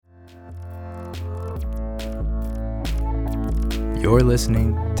You're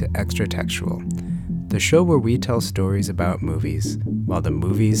listening to Extra Textual, the show where we tell stories about movies while the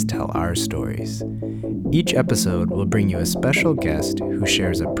movies tell our stories. Each episode will bring you a special guest who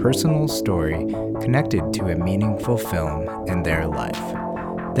shares a personal story connected to a meaningful film in their life.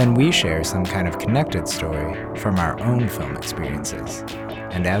 Then we share some kind of connected story from our own film experiences.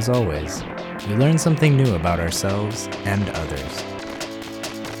 And as always, we learn something new about ourselves and others.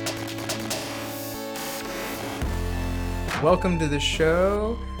 Welcome to the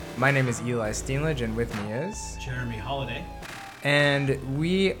show. My name is Eli Steenledge, and with me is Jeremy Holiday. And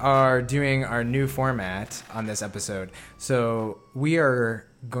we are doing our new format on this episode. So we are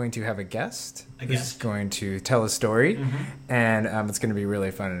going to have a guest who's going to tell a story, and it's going to be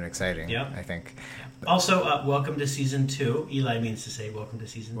really fun and exciting, I think. Also, welcome to Season 2. Eli means to say welcome to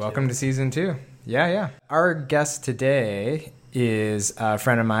Season 2. Welcome to Season 2. Yeah. Our guest today is a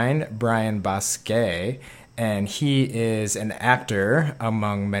friend of mine, Brian Bosquet. And he is an actor,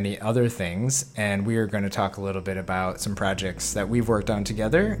 among many other things, and we are going to talk a little bit about some projects that we've worked on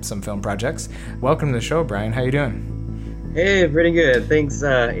together, some film projects. Welcome to the show, Brian. How you doing? Hey, pretty good. Thanks,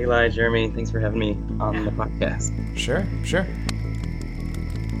 Eli, Jeremy. Thanks for having me on the podcast. Sure.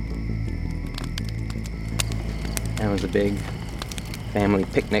 It was a big family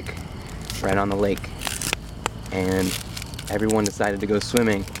picnic right on the lake, and everyone decided to go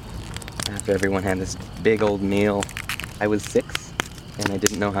swimming. After everyone had this big old meal, I was 6 and I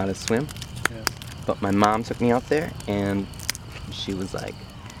didn't know how to swim. But my mom took me out there and she was like,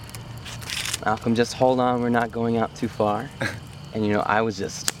 Malcolm, just hold on, we're not going out too far. And I was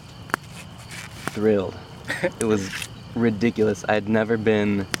just thrilled. It was ridiculous. I'd never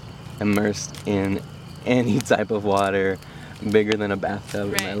been immersed in any type of water bigger than a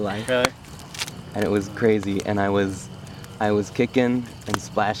bathtub in my life. Really? And it was crazy, and I was kicking and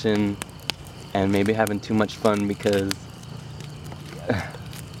splashing and maybe having too much fun because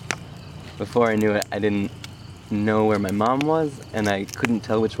before I knew it, I didn't know where my mom was, and I couldn't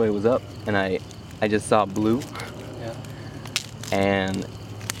tell which way was up, and I just saw blue. Yeah. And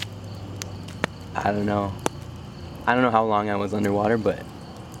I don't know how long I was underwater, but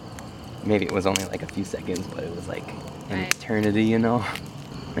maybe it was only like a few seconds, but it was like an eternity, And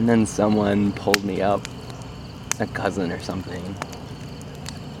then someone pulled me up, a cousin or something.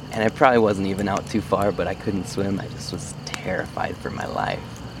 And I probably wasn't even out too far, but I couldn't swim. I just was terrified for my life.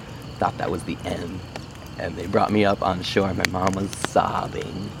 Thought that was the end. And they brought me up on shore. My mom was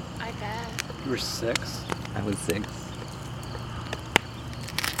sobbing. I bet. You were 6? I was 6.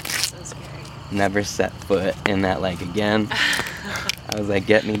 So scary. Never set foot in that lake again. I was like,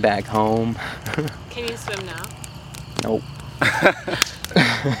 get me back home. Can you swim now? Nope.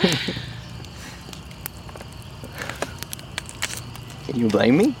 Can you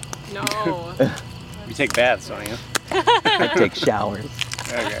blame me? No. You take baths, don't you? I take showers.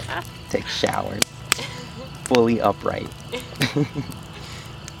 Okay. Take showers. Fully upright.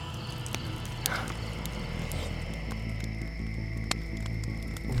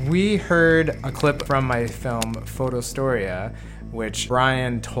 We heard a clip from my film Photostoria, which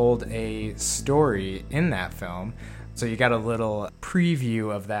Brian told a story in that film. So you got a little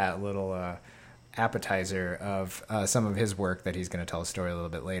preview of that little appetizer of some of his work that he's going to tell a story a little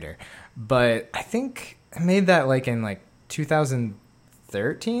bit later. But I think I made that in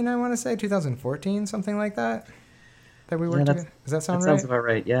 2013, I want to say, 2014, something like that we worked together. Does that sound right? Sounds about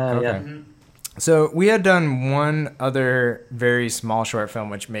right. Yeah, okay. yeah. Mm-hmm. So we had done one other very small short film,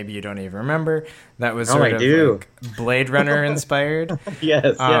 which maybe you don't even remember. That was sort of Blade Runner inspired.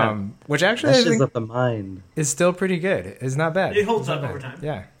 Yes, yeah. Which actually I think up the mind. is still pretty good. It's not bad. It holds up over time.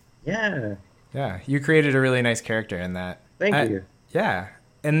 Yeah. Yeah. Yeah. You created a really nice character in that. Thank you. Yeah.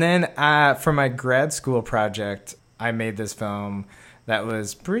 And then for my grad school project, I made this film that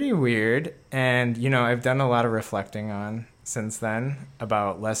was pretty weird. And, I've done a lot of reflecting on since then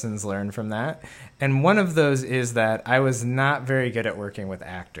about lessons learned from that. And one of those is that I was not very good at working with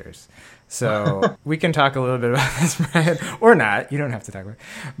actors. So we can talk a little bit about this, Brian, or not. You don't have to talk about it.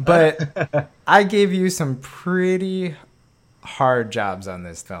 But I gave you some pretty hard jobs on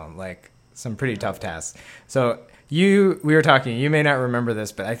this film, some pretty tough tasks. So we were talking, you may not remember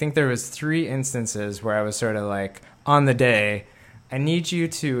this, but I think there was 3 instances where I was sort of on the day, I need you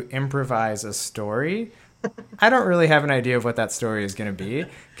to improvise a story. I don't really have an idea of what that story is going to be.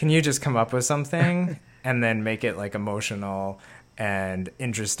 Can you just come up with something and then make it emotional and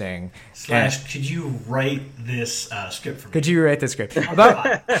interesting? / could you write this script for me? Could you write the script?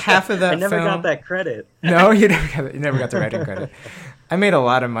 About half of that I never film, got that credit. No, you never got the writing credit. I made a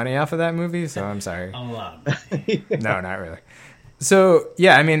lot of money off of that movie, so I'm sorry. A lot. No, not really. So,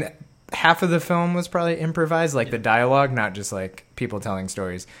 yeah, half of the film was probably improvised, like the dialogue, not just like people telling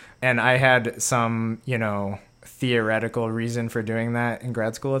stories. And I had some, theoretical reason for doing that in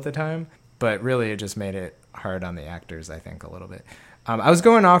grad school at the time, but really it just made it hard on the actors, I think, a little bit. I was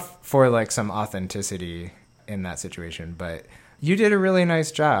going off for like some authenticity in that situation, but you did a really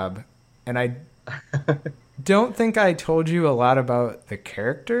nice job. And I don't think I told you a lot about the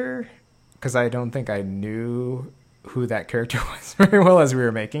character, because I don't think I knew who that character was very well as we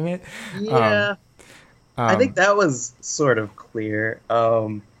were making it. Yeah. I think that was sort of clear.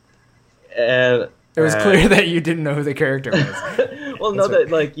 And it was clear that you didn't know who the character was. Well, no,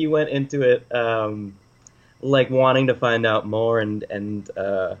 that like you went into it like wanting to find out more and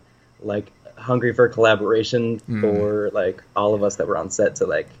like hungry for collaboration for like all of us that were on set to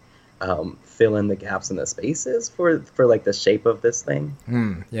like fill in the gaps in the spaces for like the shape of this thing.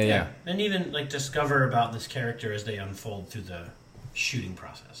 Yeah. And even like discover about this character as they unfold through the shooting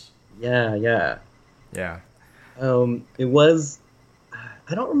process. Yeah. It was,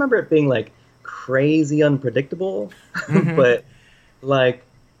 I don't remember it being like crazy unpredictable, but like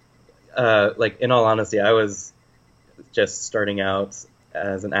in all honesty, I was just starting out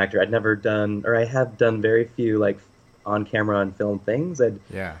as an actor. I have done very few like on camera and film things. At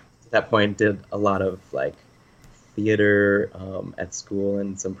that point did a lot of like theater at school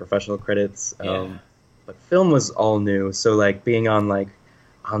and some professional credits. But film was all new. So like being on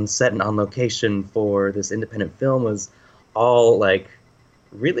set and on location for this independent film was all like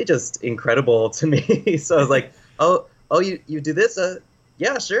really just incredible to me. So I was like, oh, you do this?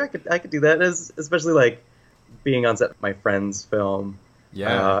 Yeah, sure, I could do that. Especially like being on set of my friend's film.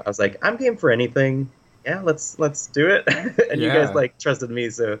 I was like, I'm game for anything. Yeah, let's do it. And you guys like trusted me,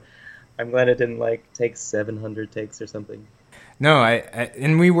 so I'm glad it didn't like take 700 takes or something. No,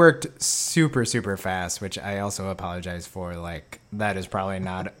 and we worked super, super fast, which I also apologize for. Like, that is probably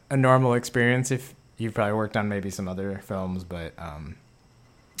not a normal experience if you've probably worked on maybe some other films, but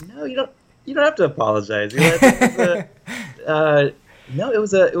no, you don't have to apologize. No, it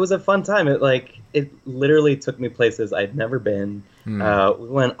was a fun time. It literally took me places I'd never been. We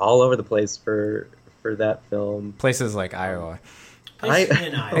went all over the place for that film. Places like Iowa. In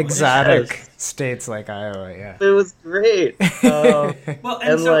Iowa. Exotic states like Iowa, yeah. It was great. Well,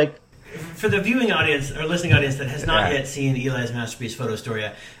 and so, like, for the viewing audience or listening audience that has not yet seen Eli's masterpiece,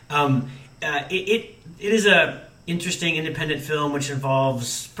 Photostoria, it is a interesting independent film which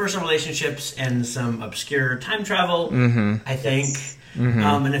involves personal relationships and some obscure time travel, I think. Yes.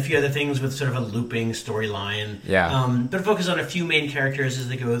 And a few other things with sort of a looping storyline. But focus on a few main characters as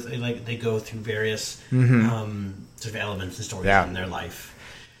they go through various sort of elements and stories in their life.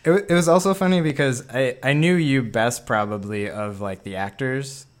 It was also funny because I knew you best probably of like the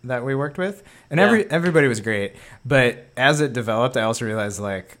actors that we worked with, and everybody was great. But as it developed, I also realized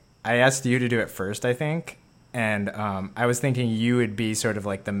like I asked you to do it first, I think, and I was thinking you would be sort of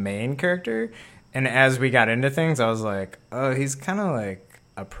like the main character. And as we got into things, I was like, oh, he's kind of like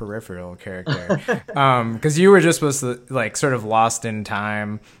a peripheral character. Because you were just supposed to, like, sort of lost in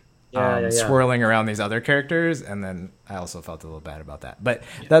time, swirling around these other characters. And then I also felt a little bad about that. But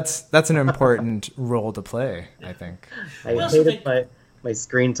that's an important role to play, I think. I hated my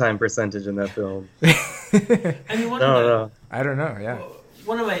screen time percentage in that film. I mean, I don't know, yeah.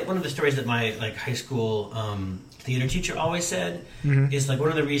 One of the stories that my like high school theater teacher always said is like one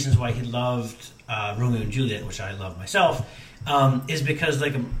of the reasons why he loved Romeo and Juliet, which I love myself, is because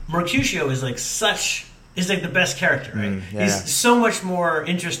like Mercutio is like the best character, right? He's so much more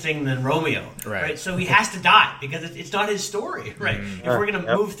interesting than Romeo, right? So he has to die because it's not his story, right? If we're going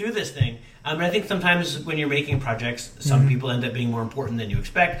to move through this thing, and I think sometimes when you're making projects, some people end up being more important than you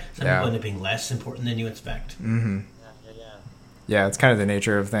expect. Some people end up being less important than you expect. Yeah, it's kind of the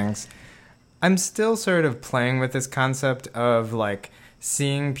nature of things. I'm still sort of playing with this concept of like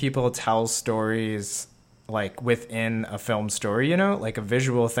seeing people tell stories like within a film story, like a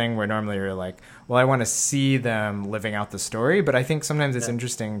visual thing where normally you're like, well, I want to see them living out the story. But I think sometimes it's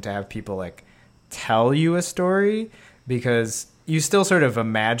interesting to have people like tell you a story because you still sort of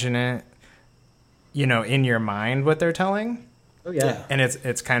imagine it, in your mind what they're telling. Oh, yeah. And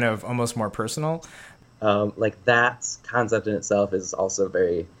it's kind of almost more personal. Like that concept in itself is also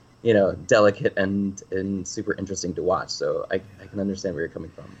very, delicate and super interesting to watch. So I can understand where you're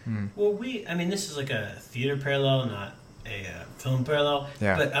coming from. Well, this is like a theater parallel, not a film parallel.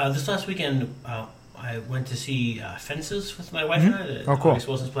 Yeah. But this last weekend, I went to see Fences with my wife and I. Oh, cool. August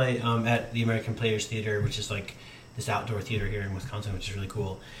Wilson's play at the American Players Theater, which is like this outdoor theater here in Wisconsin, which is really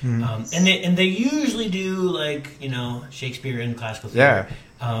cool. And they usually do like Shakespeare and classical theater.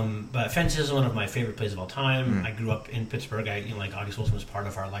 But Fences is one of my favorite plays of all time. I grew up in Pittsburgh. Like August Wilson was part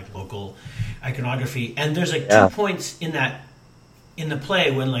of our like local iconography. And there's like two points in the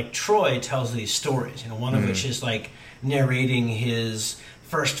play when like Troy tells these stories. One of which is like narrating his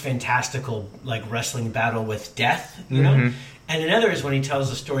first fantastical like wrestling battle with death. And another is when he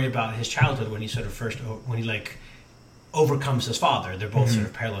tells a story about his childhood when he sort of when he like overcomes his father. They're both sort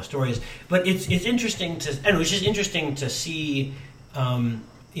of parallel stories. But it's interesting it's just interesting to see.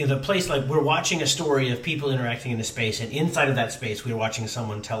 The place, like we're watching a story of people interacting in a space, and inside of that space we're watching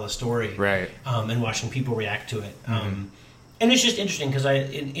someone tell a story, right? And watching people react to it. And it's just interesting because I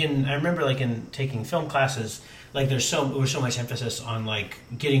remember like in taking film classes, like there was so much emphasis on like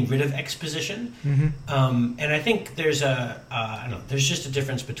getting rid of exposition, and I think there's there's just a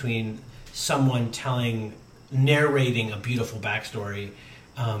difference between someone narrating a beautiful backstory,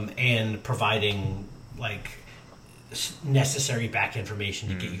 and providing like necessary back information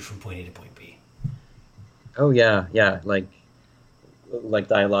to get you from point A to point B. Oh yeah, like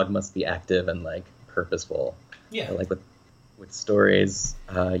dialogue must be active and like purposeful. Yeah. Like with stories,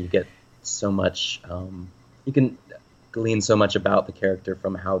 you get so much. You can glean so much about the character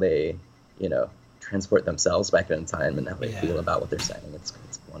from how they, transport themselves back in time and how they feel about what they're saying. It's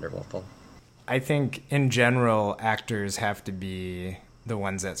wonderful. I think in general, actors have to be the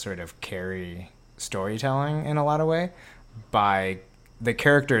ones that sort of carry storytelling in a lot of way. By the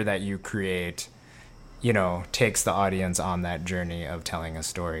character that you create, takes the audience on that journey of telling a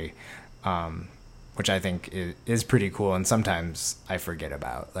story, which I think is pretty cool. And sometimes I forget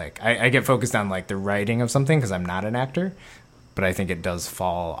about, like, I get focused on like the writing of something because I'm not an actor, but I think it does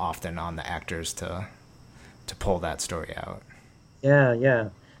fall often on the actors to pull that story out. Yeah.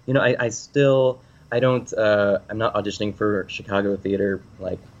 I'm not auditioning for Chicago theater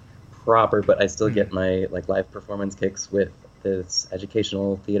like proper, but I still get my like live performance kicks with this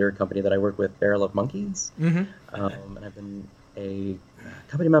educational theater company that I work with, Barrel of Monkeys. And I've been a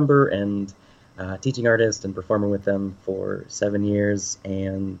company member and teaching artist and performer with them for 7 years.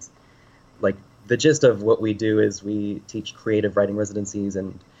 And like the gist of what we do is we teach creative writing residencies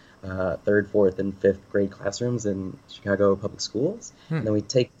in 3rd, 4th, and 5th grade classrooms in Chicago public schools. And then we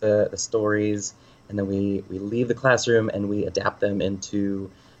take the stories and then we leave the classroom and we adapt them into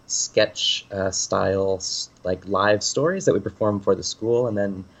sketch style like live stories that we perform for the school and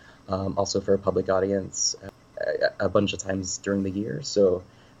then also for a public audience a bunch of times during the year. So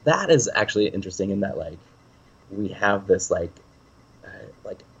that is actually interesting in that like we have this like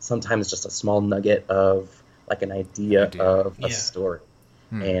sometimes just a small nugget of like an idea of a story,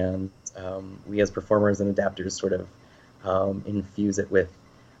 and we as performers and adapters sort of infuse it with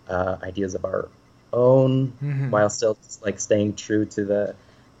ideas of our own while still like staying true to the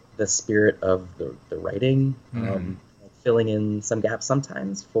spirit of the writing, filling in some gaps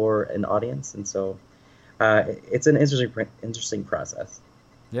sometimes for an audience, and so it's an interesting process.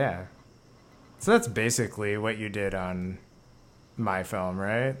 Yeah, so that's basically what you did on my film,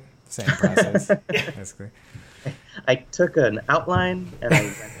 right? Same process, basically. I took an outline and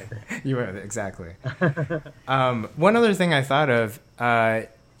I you went exactly. One other thing I thought of.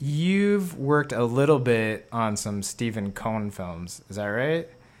 You've worked a little bit on some Stephen Cohn films, is that right?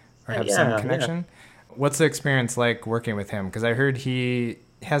 Or have some connection? Yeah. What's the experience like working with him? Because I heard he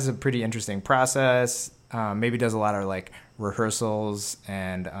has a pretty interesting process, maybe does a lot of like rehearsals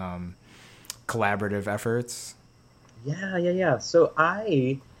and collaborative efforts. Yeah. So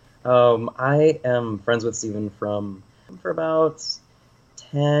I am friends with Stephen for about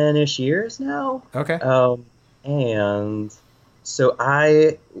 10-ish years now. Okay. And so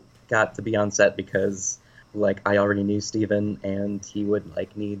I got to be on set because like I already knew Stephen and he would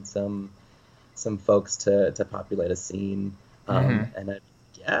like need some folks to populate a scene. And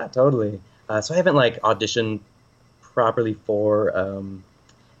totally. So I haven't like auditioned properly for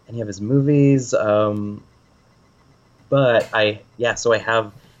any of his movies. But I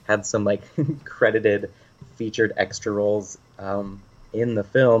have had some like credited featured extra roles in the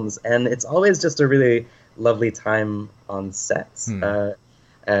films, and it's always just a really lovely time on sets.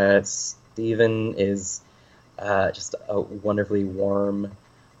 Stephen is just a wonderfully warm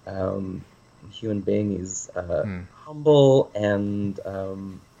human being. He's humble and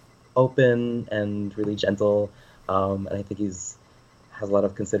open and really gentle, and I think has a lot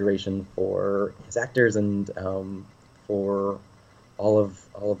of consideration for his actors and for all of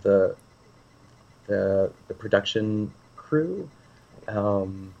the production crew.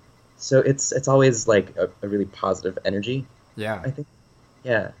 So it's always like a really positive energy. Yeah, I think.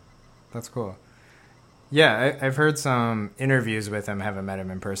 Yeah, that's cool. Yeah, I've heard some interviews with him. Haven't met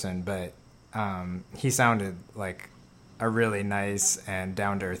him in person, but he sounded like a really nice and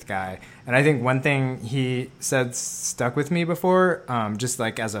down-to-earth guy. And I think one thing he said stuck with me before, just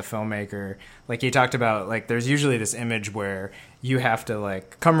like as a filmmaker, like he talked about, like there's usually this image where you have to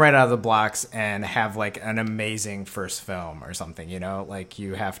like come right out of the blocks and have like an amazing first film or something, you know, like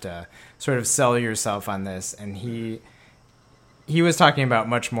you have to sort of sell yourself on this. And he was talking about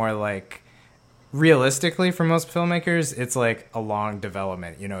much more like, realistically for most filmmakers, it's like a long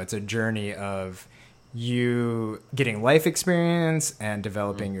development, you know, it's a journey of you getting life experience and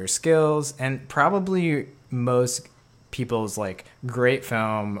developing your skills, and probably most people's like great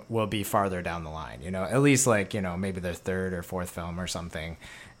film will be farther down the line, you know, at least like, you know, maybe their third or fourth film or something.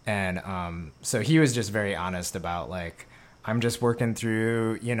 And so he was just very honest about like, I'm just working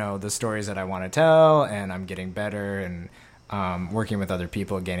through, you know, the stories that I want to tell, and I'm getting better, and working with other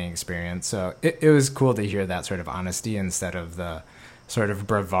people, gaining experience. So it was cool to hear that sort of honesty instead of the sort of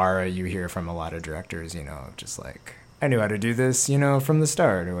bravura you hear from a lot of directors, you know, just like, I knew how to do this, you know, from the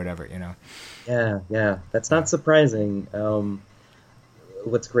start or whatever, you know. Yeah. That's not surprising.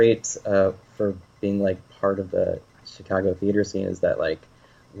 What's great for being like part of the Chicago theater scene is that like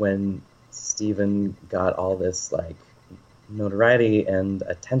when Steven got all this like notoriety and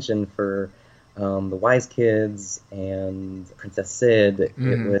attention for the Wise Kids and Princess Sid,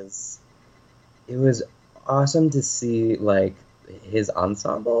 it was awesome to see like his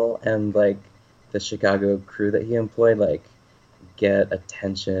ensemble and like the Chicago crew that he employed like get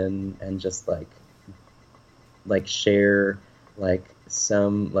attention and just like share like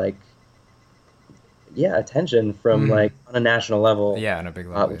some like attention from like on a national level, on a big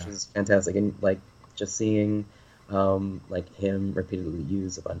level, which is fantastic. And like just seeing like him repeatedly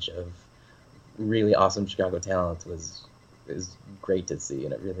use a bunch of really awesome Chicago talent is great to see,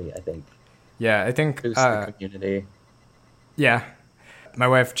 and it really I think boosts the community. Yeah, my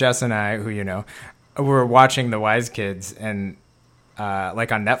wife Jess and I, who you know, were watching The Wise Kids and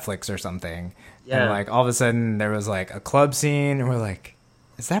like on Netflix or something, and like all of a sudden there was like a club scene, and we're like,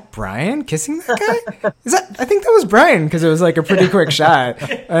 is that Brian kissing that guy? I think that was Brian, because it was like a pretty quick shot.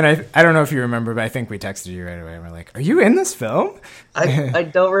 And I don't know if you remember, but I think we texted you right away. And we're like, are you in this film? I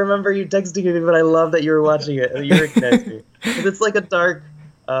don't remember you texting me, but I love that you were watching it. You recognized me. 'Cause it's like a dark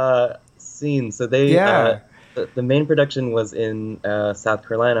scene. So they the main production was in South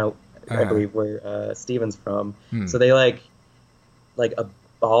Carolina, I believe, where Steven's from. So they like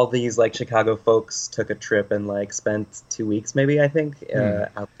all these like Chicago folks took a trip and like spent 2 weeks maybe, I think,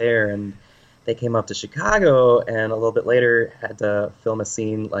 out there, and they came up to Chicago and a little bit later had to film a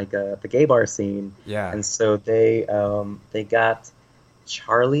scene like the gay bar scene. And so they got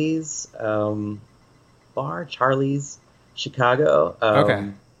Charlie's bar, Charlie's Chicago,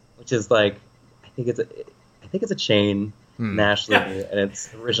 which is like I think it's a chain nationally, and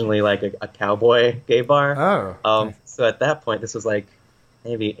it's originally like a cowboy gay bar. So at that point, this was like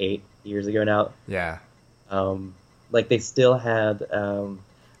maybe 8 years ago now. Like they still had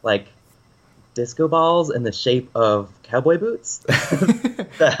like disco balls in the shape of cowboy boots.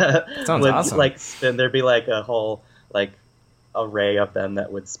 That sounds awesome. Like spin. There'd be like a whole like array of them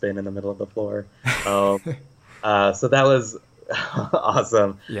that would spin in the middle of the floor. So that was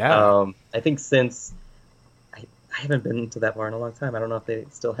awesome. I think since I haven't been to that bar in a long time. I don't know if they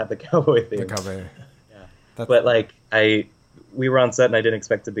still have the cowboy theme. The cowboy. But like we were on set and I didn't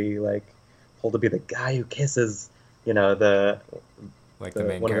expect to be like pulled to be the guy who kisses, you know, the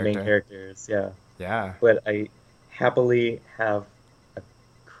main one character. of the main characters. Yeah. But I happily have a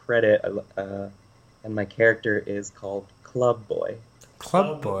credit, and my character is called Club Boy.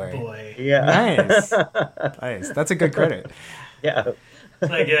 Club Boy. Yeah. Nice. Nice. That's a good credit. Yeah.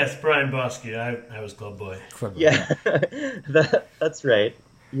 I guess Brian Bosky. I was Club Boy. Club Boy. Yeah. That's right.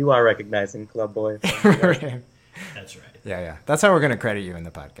 You are recognizing Club Boy. Right. That's right. Yeah. That's how we're going to credit you in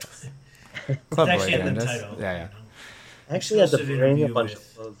the podcast. Club It's Boy. actually in the Candace. title. Yeah. I actually had to Exclusive bring a interview bunch with-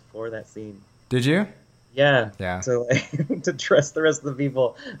 of clothes for that scene. Did you? Yeah. So like, to dress the rest of the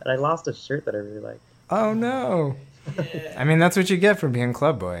people, and I lost a shirt that I really liked. Oh no. I mean, that's what you get for being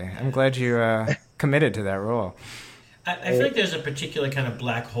Club Boy. I'm glad you committed to that role. I feel like there's a particular kind of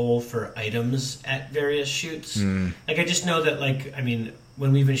black hole for items at various shoots. Like I just know that, like, I mean,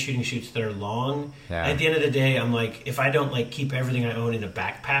 when we've been shooting shoots that are long, at the end of the day, I'm like, if I don't like keep everything I own in a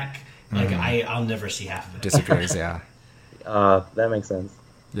backpack, like I'll never see half of it. Disappears. Yeah. That makes sense.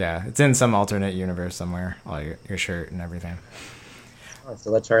 Yeah, it's in some alternate universe somewhere. All your shirt and everything. Oh,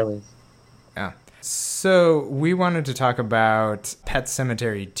 still at Charlie's. Yeah. So we wanted to talk about Pet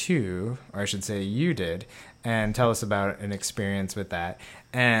Sematary 2, or I should say you did, and tell us about an experience with that.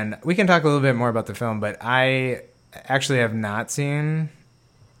 And we can talk a little bit more about the film, but I actually have not seen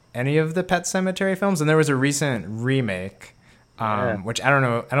any of the Pet Sematary films, and there was a recent remake, which I don't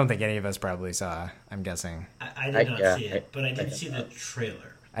know. I don't think any of us probably saw. I'm guessing. I did not see it, but I did see the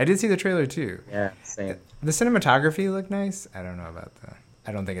trailer. I did see the trailer too. Yeah, same. The cinematography looked nice. I don't know about that.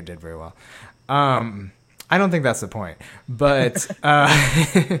 I don't think it did very well. I don't think that's the point. But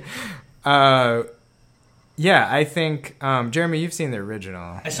yeah, I think Jeremy, you've seen the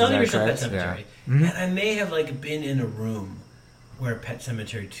original. I saw the original Pet correct? Sematary, Yeah. Mm-hmm. and I may have like been in a room where Pet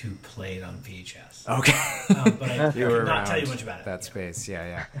Sematary 2 played on VHS. Okay. But I You were could not tell you around much about it. that space.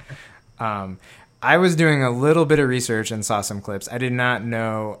 Yeah. I was doing a little bit of research and saw some clips. I did not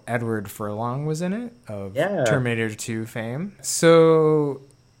know Edward Furlong was in it, of Terminator 2 fame. So,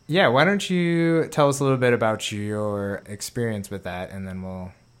 yeah, why don't you tell us a little bit about your experience with that, and then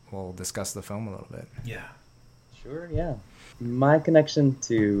we'll discuss the film a little bit. Yeah. Sure, yeah. My connection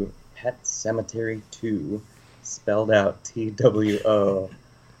to Pet Sematary 2, spelled out TWO,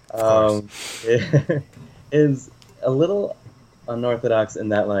 is a little unorthodox in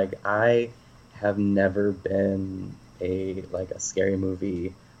that, like, I have never been a scary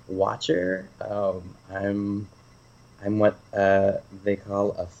movie watcher. I'm what they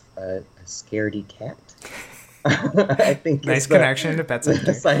call a scaredy cat. I think nice connection to Pet Sematary.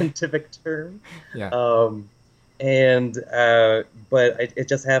 A scientific term. Yeah. But it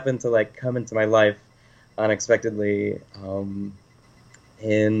just happened to like come into my life unexpectedly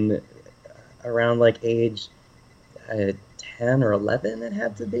in around like age 10 or 11. It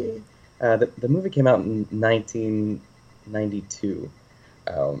had to be. The movie came out in 1992,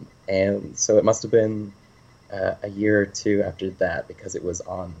 and so it must have been a year or two after that, because it was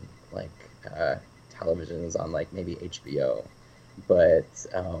on like television. It was on like maybe HBO, but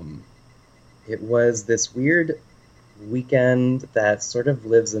it was this weird weekend that sort of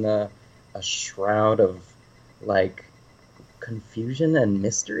lives in a shroud of like confusion and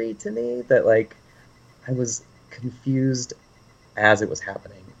mystery to me, that like I was confused as it was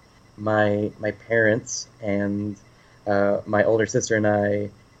happening. My parents and my older sister and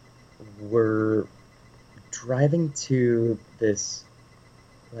I were driving to this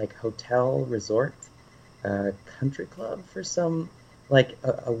like hotel resort country club for some like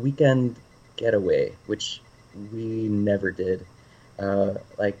a weekend getaway, which we never did.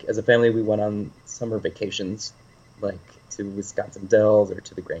 Like as a family, we went on summer vacations, like to Wisconsin Dells or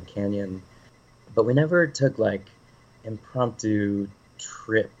to the Grand Canyon, but we never took like impromptu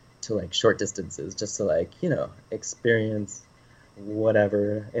trip to like short distances just to like, you know, experience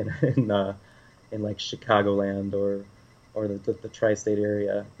whatever in like Chicagoland or the tri-state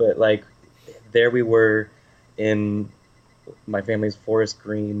area. But like there we were in my family's forest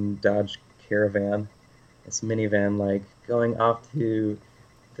green Dodge Caravan, this minivan, like going off to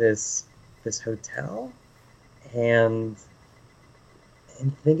this hotel, and in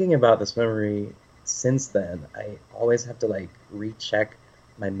thinking about this memory since then, I always have to like recheck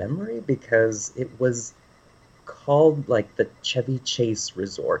my memory, because it was called like the Chevy Chase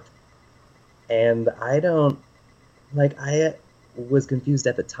Resort, and I was confused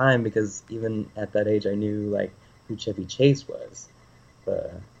at the time, because even at that age I knew like who Chevy Chase was,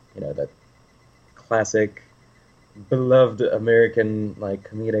 that classic beloved American like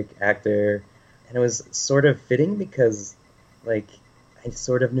comedic actor, and it was sort of fitting because like I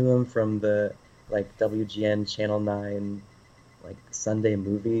sort of knew him from the like WGN Channel 9 like Sunday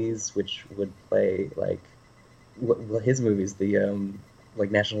movies, which would play like his movies, the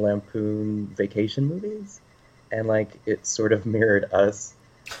like National Lampoon Vacation movies, and like it sort of mirrored us,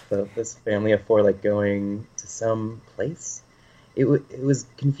 this family of four, like going to some place. It was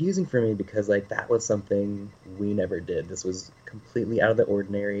confusing for me because like that was something we never did. This was completely out of the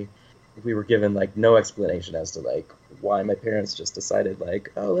ordinary. We were given like no explanation as to like why my parents just decided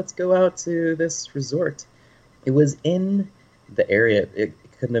like, oh, let's go out to this resort. It was in the area. It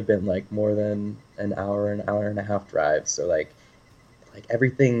couldn't have been like more than an hour and a half drive. So like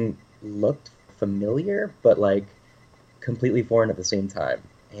everything looked familiar, but like completely foreign at the same time.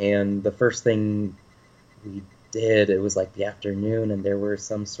 And the first thing we did, it was like the afternoon, and there were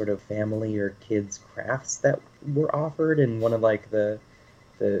some sort of family or kids crafts that were offered in one of like the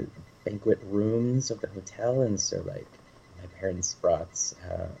banquet rooms of the hotel. And so like my parents brought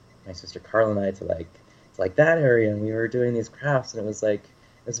my sister Carla and I to like that area, and we were doing these crafts, and it was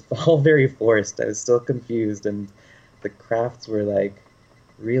all very forced. I was still confused, and the crafts were like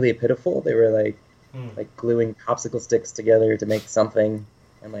really pitiful. They were like gluing popsicle sticks together to make something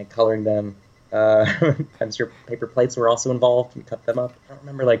and like coloring them. I'm sure paper plates were also involved. We cut them up. I don't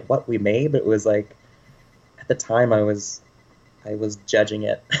remember like what we made, but it was like at the time I was judging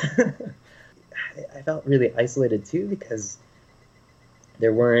it. I felt really isolated too, because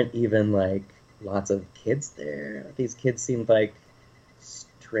there weren't even like lots of kids there. These kids seemed like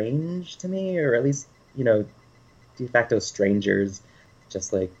strange to me, or at least, de facto strangers,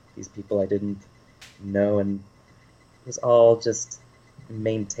 just like these people I didn't know, and it was all just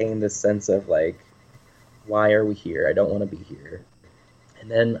maintain this sense of like, why are we here? I don't want to be here.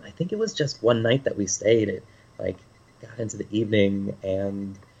 And then I think it was just one night that we stayed. It like got into the evening,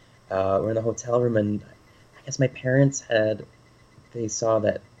 and we're in the hotel room, and I guess my parents they saw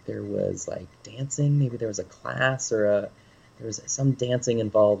that there was like dancing. Maybe there was a class or there was some dancing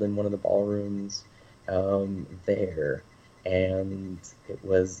involved in one of the ballrooms there, and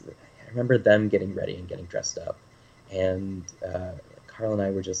I remember them getting ready and getting dressed up, and Carl and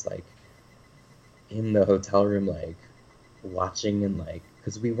I were just like in the hotel room, like watching, and like,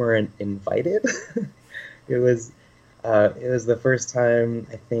 because we weren't invited. it was the first time,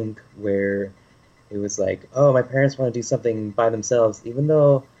 I think, where it was like, oh, my parents want to do something by themselves, even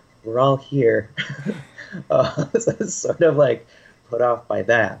though we're all here. So I was sort of like put off by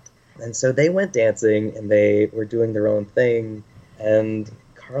that. And so they went dancing, and they were doing their own thing, and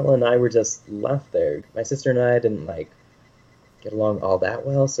Carla and I were just left there. My sister and I didn't like get along all that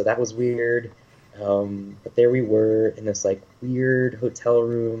well, so that was weird. But there we were in this like weird hotel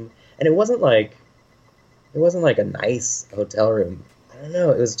room, and it wasn't like a nice hotel room. I don't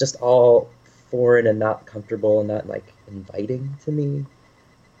know. It was just all foreign and not comfortable and not like inviting to me.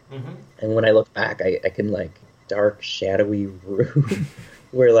 Mm-hmm. And when I look back, I can like dark, shadowy room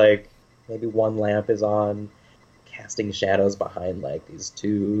where like maybe one lamp is on, casting shadows behind like these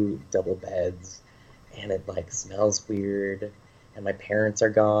two double beds, and it like smells weird. And my parents are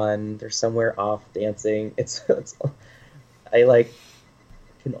gone. They're somewhere off dancing. I like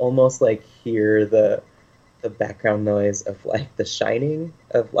can almost like hear the background noise of like The Shining,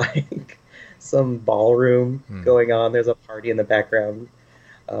 of like some ballroom going on. There's a party in the background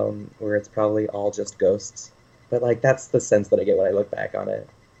where it's probably all just ghosts. But like that's the sense that I get when I look back on it.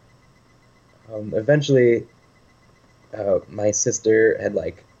 Eventually, my sister had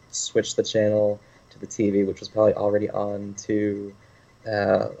like switched the channel to the TV, which was probably already on, to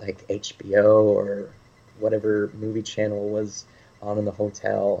like HBO or whatever movie channel was on in the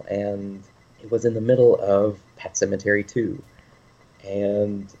hotel, and it was in the middle of Pet Sematary 2,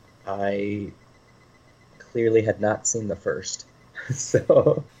 and I clearly had not seen the first.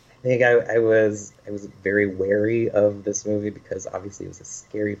 So I think I was very wary of this movie because obviously it was a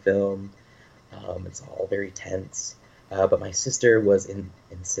scary film. It's all very tense. But my sister was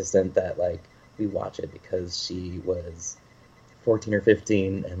insistent that like we watch it because she was 14 or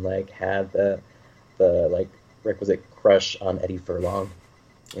 15 and like had the like requisite crush on Eddie Furlong.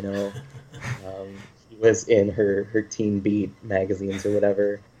 He was in her Teen Beat magazines or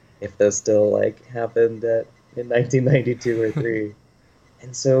whatever, if those still like happened in 1992 or 3.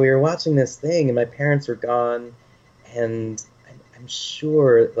 And so we were watching this thing, and my parents were gone, and I'm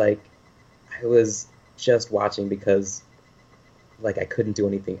sure like I was just watching because like I couldn't do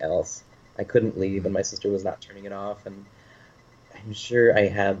anything else. I couldn't leave, and my sister was not turning it off, and I'm sure I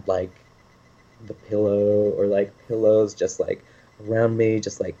had like the pillow or like pillows just like around me,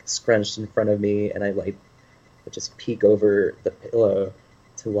 just like scrunched in front of me, and I like would just peek over the pillow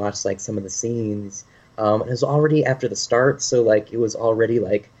to watch like some of the scenes. And it was already after the start, so like it was already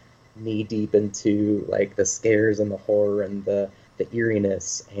like knee deep into like the scares and the horror and the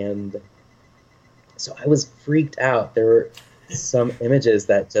eeriness, and so I was freaked out. There were some images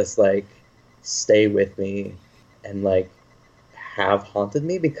that just like stay with me and like have haunted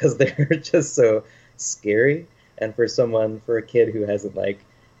me because they're just so scary. And for a kid who hasn't like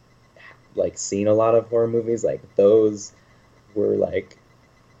seen a lot of horror movies, like those were like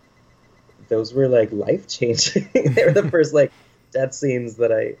life changing. They were the first like death scenes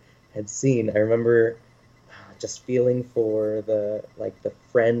that I had seen. I remember just feeling for the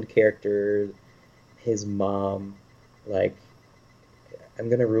friend character, his mom. Like, I'm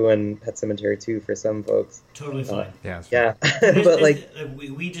gonna ruin Pet Sematary 2 for some folks. Totally fine. Yeah. But like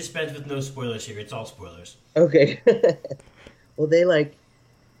we dispense with no spoilers here. It's all spoilers. Okay. Well, the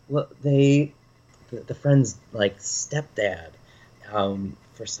friend's like stepdad,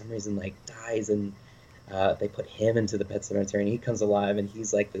 for some reason like dies, and they put him into the Pet Sematary, and he comes alive, and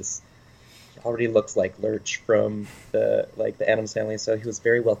he's like this. He already looks like Lurch from the Addams Family, so he was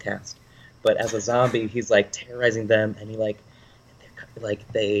very well cast. But as a zombie, he's like terrorizing them, and he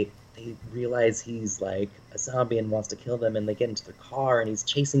they realize he's like a zombie and wants to kill them, and they get into the car, and he's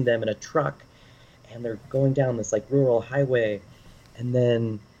chasing them in a truck, and they're going down this like rural highway, and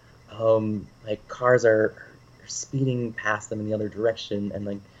then like cars are speeding past them in the other direction, and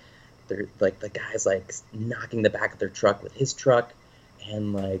like they're like the guy's like knocking the back of their truck with his truck,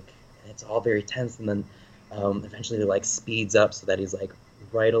 and like it's all very tense, and then eventually it like speeds up so that he's like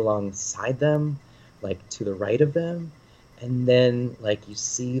right alongside them, like to the right of them, and then like you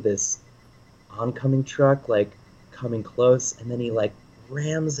see this oncoming truck like coming close, and then he like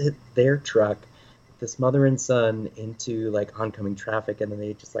rams their truck, this mother and son, into like oncoming traffic, and then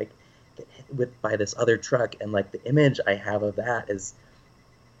they just like get hit with by this other truck, and like the image I have of that is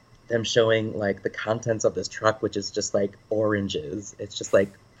them showing like the contents of this truck, which is just like oranges. It's just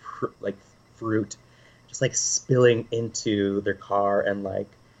like like fruit, just like spilling into their car and like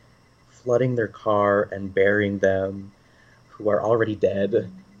flooding their car and burying them, who are already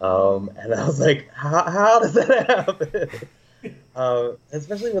dead. And I was like, how does that happen?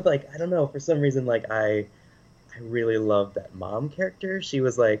 Especially with like, I don't know, for some reason, like I really love that mom character. She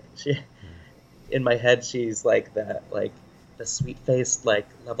was like, in my head, she's like that, like the sweet-faced, like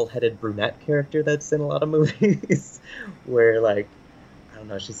level-headed brunette character that's in a lot of movies, where like, I don't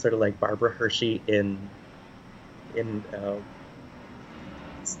know, she's sort of like Barbara Hershey in The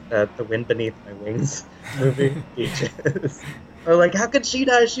Wind Beneath My Wings movie, Beaches. Or like, how could she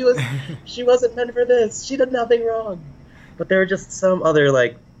die? She wasn't meant for this. She did nothing wrong. But there were just some other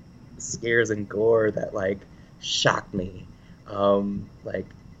like scares and gore that like shocked me. Like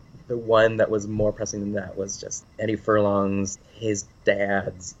the one that was more pressing than that was just Eddie Furlong's, his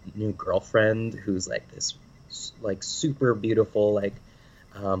dad's new girlfriend, who's like this like super beautiful like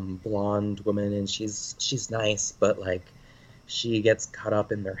blonde woman, and she's nice, but like she gets caught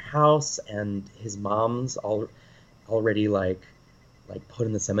up in their house, and his mom's already like put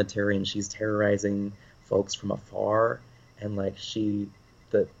in the cemetery, and she's terrorizing folks from afar, and like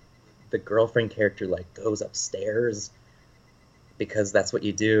the girlfriend character like goes upstairs because that's what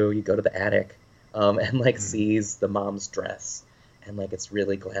you do. You go to the attic and like sees the mom's dress, and like it's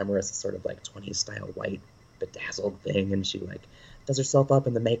really glamorous, it's sort of like 20s style white bedazzled thing, and she like does herself up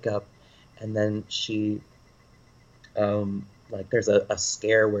in the makeup, and then she like there's a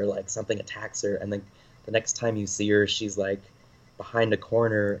scare where like something attacks her, and then the next time you see her, she's like behind a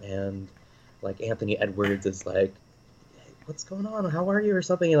corner, and like Anthony Edwards is like, hey, what's going on? How are you? Or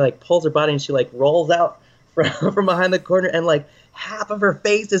something. And like pulls her body, and she like rolls out from behind the corner, and like half of her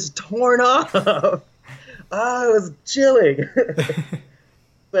face is torn off. Oh, it was chilling.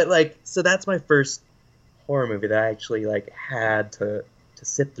 But like, so that's my first horror movie that I actually like had to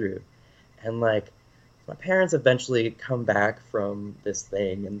sit through, and like my parents eventually come back from this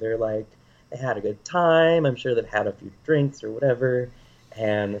thing, and they're like, they had a good time. I'm sure they've had a few drinks or whatever,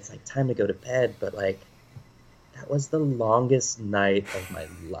 and it's like time to go to bed. But like, that was the longest night of my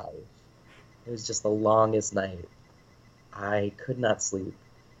life. It was just the longest night. I could not sleep.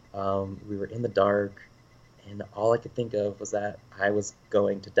 We were in the dark, and all I could think of was that I was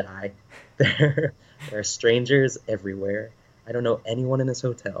going to die. There are strangers everywhere. I don't know anyone in this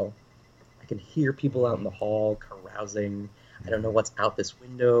hotel. I can hear people out in the hall carousing. I don't know what's out this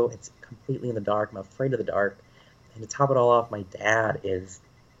window. It's completely in the dark. I'm afraid of the dark. And to top it all off, my dad is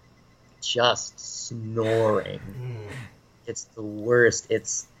just snoring. It's the worst.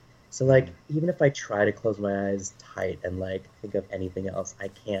 It's so like, even if I try to close my eyes tight and like think of anything else, I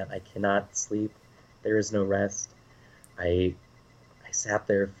can't. I cannot sleep. There is no rest. I sat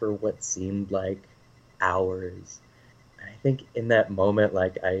there for what seemed like hours. And I think in that moment,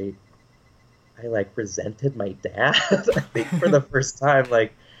 like I like resented my dad. I think for the first time,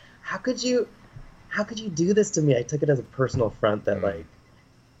 like, how could you do this to me? I took it as a personal affront that like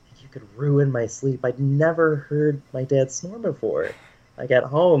you could ruin my sleep. I'd never heard my dad snore before. Like at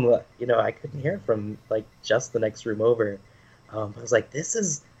home, you know, I couldn't hear it from like just the next room over. I was like, this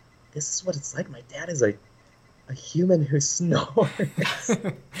is what it's like. My dad is a human who snores.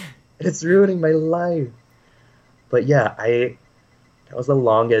 And it's ruining my life. But yeah, that was the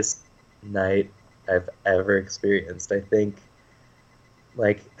longest night I've ever experienced. I think,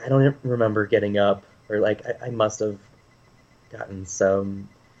 like, I don't remember getting up, or like I must have gotten some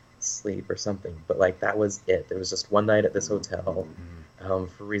sleep or something, but like that was it. There was just one night at this hotel,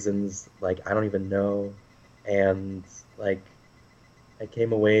 for reasons like I don't even know, and like I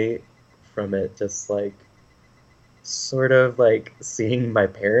came away from it just like sort of like seeing my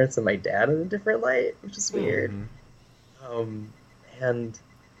parents and my dad in a different light, which is weird. And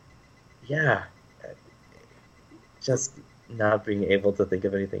yeah, just not being able to think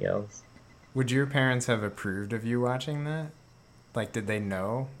of anything else. Would your parents have approved of you watching that? Like, did they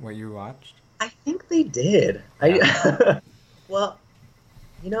know what you watched? I think they did. Well,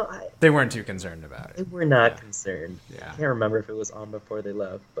 you know, they weren't too concerned about it. They were not concerned. Yeah. I can't remember if it was on before they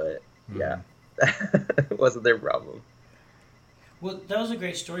left, but yeah, it wasn't their problem. Well, that was a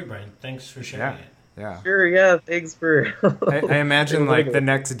great story, Brian. Thanks for sharing it. Yeah. Sure, yeah, thanks for. I imagine like letting the me-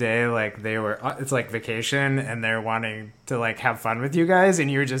 next day, like they were, it's like vacation and they're wanting to like have fun with you guys, and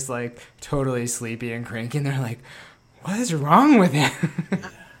you're just like totally sleepy and cranky, and they're like, what is wrong with him?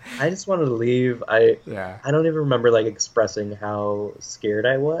 I just wanted to leave. Yeah. I don't even remember like expressing how scared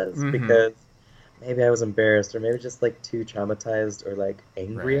I was Mhm. because maybe I was embarrassed or maybe just like too traumatized or like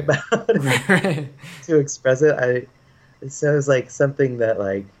angry Right. about it Right. to express it. It sounds like something that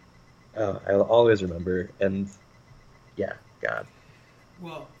like I'll always remember. And yeah, God.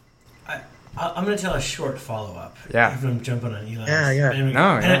 Well, I'm going to tell a short follow up. Yeah. Even I'm jumping on Eli. Yeah, yeah. No,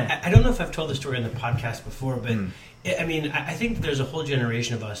 And yeah. I don't know if I've told the story on the podcast before, but Mm. I mean, I think there's a whole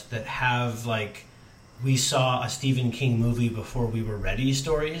generation of us that have like, we saw a Stephen King movie before we were ready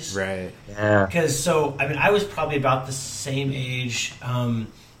stories. Right. Yeah. Because so, I mean, I was probably about the same age, and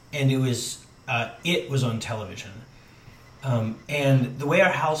it was on television. And the way our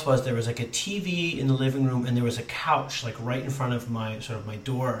house was, there was like a TV in the living room, and there was a couch like right in front of my my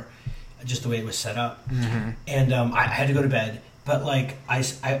door, just the way it was set up. Mm-hmm. And I had to go to bed, but like I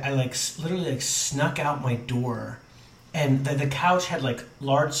like literally like snuck out my door, and the couch had like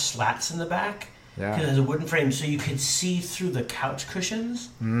large slats in the back. Yeah. Because it has a wooden frame, so you could see through the couch cushions.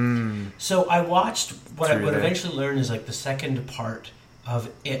 Mm. So I watched what I Through would there. eventually learn is like the second part of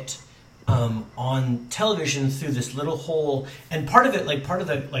it on television through this little hole, and part of it, like part of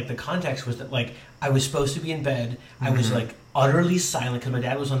the context was that like I was supposed to be in bed. I Mm-hmm. was like utterly silent because my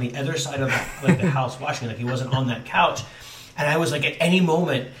dad was on the other side of the house watching, like he wasn't on that couch, and I was like at any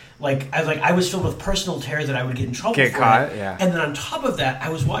moment I was filled with personal terror that I would get in trouble Get for caught, it. yeah. And then on top of that, I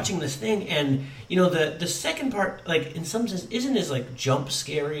was watching this thing, and you know the second part, like in some sense, isn't as like jump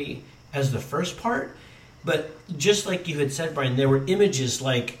scary as the first part, but just like you had said, Brian, there were images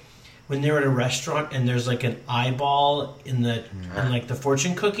like when they're at a restaurant and there's like an eyeball in like the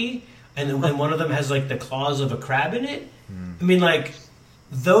fortune cookie, and then one of them has like the claws of a crab in it. I mean, like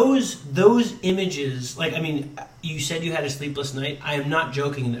those images, like, I mean, you said you had a sleepless night. I am not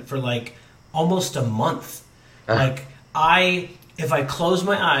joking that for like almost a month, like if I close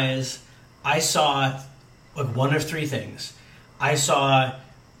my eyes, I saw like one of three things. I saw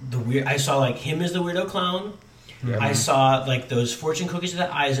like him as the weirdo clown. I saw like those fortune cookies with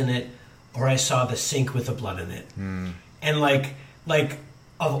the eyes in it, or I saw the sink with the blood in it. And like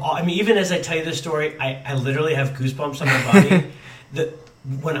of all, I mean, even as I tell you this story, I literally have goosebumps on my body.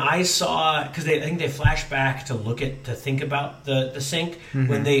 When I saw, because I think they flash back to think about the sink.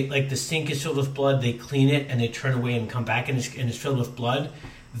 When they, like, the sink is filled with blood, they clean it and they turn away and come back and it's filled with blood.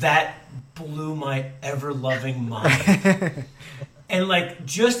 That blew my ever loving mind. And like,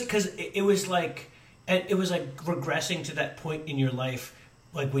 just because it was like regressing to that point in your life,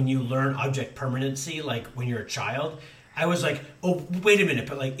 like when you learn object permanency, like when you're a child. I was like, oh, wait a minute,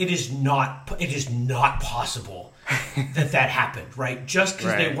 but like it is not possible that happened, right? Just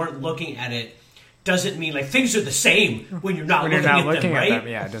because they Right. weren't looking at it doesn't mean like things are the same when you're not looking at them, right?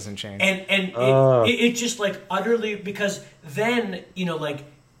 Yeah, it doesn't change. And it just like utterly, because then, you know, like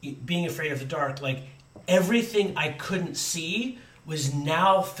being afraid of the dark, like everything I couldn't see was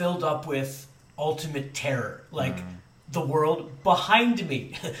now filled up with ultimate terror, like the world behind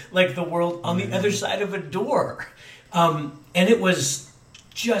me, like the world on the other side of a door. And it was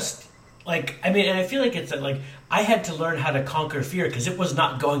just like, I mean, and I feel like it's like I had to learn how to conquer fear because it was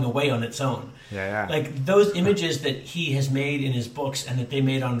not going away on its own. Yeah. Like those images that he has made in his books and that they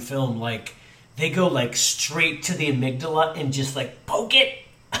made on film, like they go like straight to the amygdala and just like poke it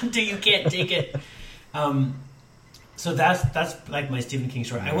until you can't take it. So that's like my Stephen King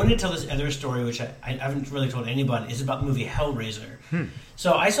story. I wanted to tell this other story, which I haven't really told anybody. It's about the movie Hellraiser.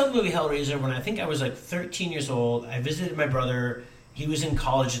 So I saw the movie Hellraiser when I think I was like 13 years old. I visited my brother. He was in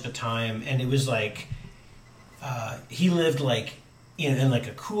college at the time, and it was like he lived like in like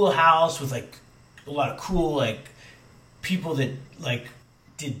a cool house with like a lot of cool like people that like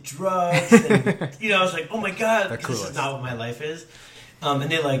did drugs. And, you know, I was like, oh my god, this coolest. is not what my life is.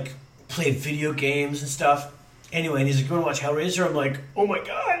 And they like played video games and stuff. Anyway, and he's like, "You want to watch Hellraiser?" I'm like, "Oh my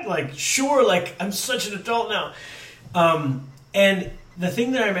god!" Like, sure. Like, I'm such an adult now. And the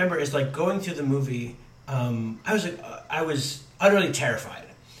thing that I remember is like going through the movie. I was utterly terrified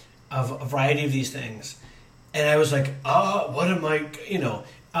of a variety of these things, and I was like, "Oh, what am I?" You know.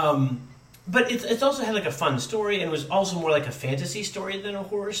 But it's also had like a fun story, and it was also more like a fantasy story than a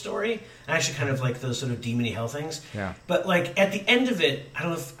horror story. I actually kind of like those sort of demony hell things. Yeah. But like at the end of it, I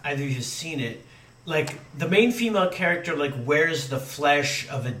don't know if either of you have seen it. Like the main female character like wears the flesh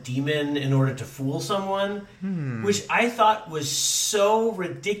of a demon in order to fool someone, which I thought was so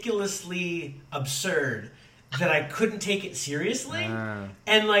ridiculously absurd that I couldn't take it seriously, Ah.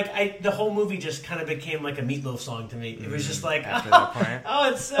 and like the whole movie just kind of became like a Meatloaf song to me. It was just like, After that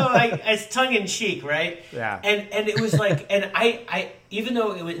point. it's so it's tongue in cheek, right? Yeah. And it was like, and I even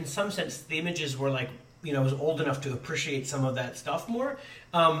though it was in some sense the images were like, you know, I was old enough to appreciate some of that stuff more,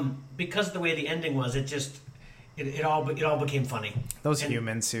 because of the way the ending was, it all became funny. Those And-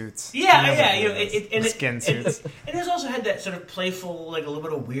 human suits. Yeah, you know, The skin suits. and it also had that sort of playful, like a little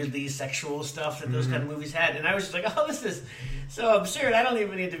bit of weirdly sexual stuff that those kind of movies had, and I was just like, oh, this is so absurd. I don't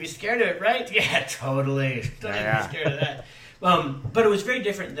even need to be scared of it, right? Yeah, totally. Don't need to Yeah. be scared of that. But it was very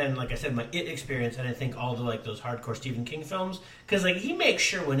different than, like I said, my It experience, and I think all the like those hardcore Stephen King films, because like he makes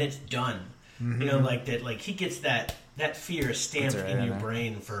sure when it's done, you know, like that, like he gets that fear stamped Puts it right in in your there.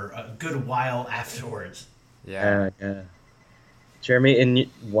 brain for a good while afterwards. Yeah. Yeah. Jeremy, in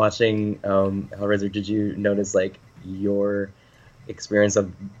watching Hellraiser, did you notice like your experience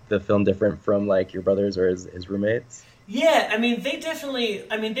of the film different from like your brothers or his roommates? Yeah, I mean, they definitely.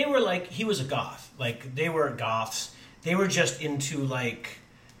 I mean, they were like, he was a goth. Like they were goths. They were just into like,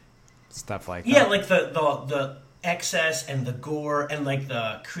 Stuff like yeah, that. like the excess and the gore and like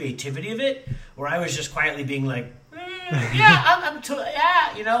the creativity of it. Where I was just quietly being like, yeah,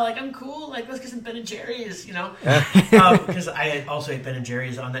 yeah, you know, like I'm cool. Like let's get some Ben and Jerry's, you know, because I also ate Ben and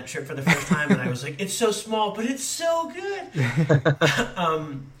Jerry's on that trip for the first time, and I was like, it's so small, but it's so good.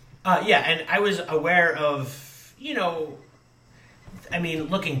 Yeah, and I was aware of, you know, I mean,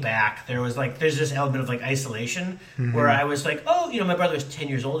 looking back, there's this element of like isolation where I was like, oh, you know, my brother was 10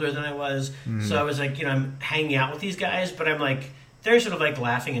 years older than I was, so I was like, you know, I'm hanging out with these guys, but I'm like, they're sort of like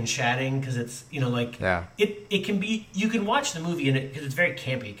laughing and chatting because it's, you know, like Yeah. it can be, you can watch the movie and it because it's very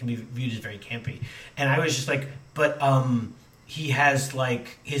campy. It can be viewed as very campy, and I was just like, but he has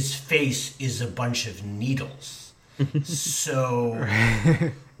like his face is a bunch of needles, so.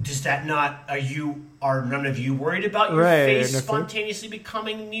 Does that not? Are none of you worried about your Right, face nothing. spontaneously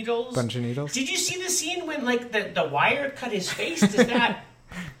becoming needles? Bunch of needles. Did you see the scene when like the wire cut his face? Does that?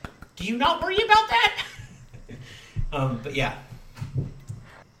 Do you not worry about that? But yeah.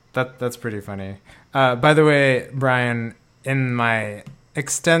 That's pretty funny. By the way, Brian, in my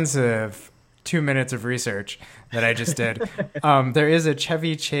extensive 2 minutes of research that I just did, there is a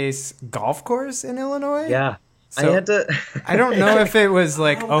Chevy Chase golf course in Illinois. Yeah. So- I had to. I don't know if it was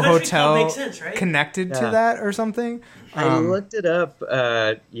like Oh, a Country Club hotel makes sense, right? connected to Yeah. that or something. I looked it up.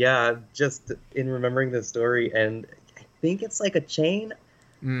 Yeah, just in remembering the story, and I think it's like a chain,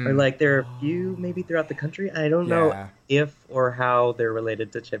 or like there are a few maybe throughout the country. I don't Yeah. know if or how they're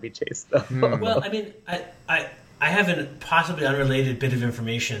related to Chevy Chase though. Well, I mean, I have a possibly unrelated bit of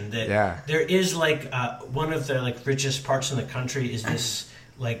information that Yeah. there is like one of the like richest parts in the country is this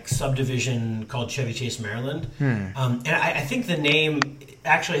like subdivision called Chevy Chase, Maryland, and I think the name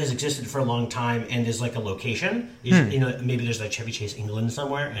actually has existed for a long time and is like a location. You know, maybe there's like Chevy Chase, England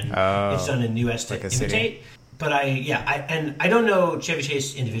somewhere, and it's done in the U.S. to like a city. imitate. But I don't know Chevy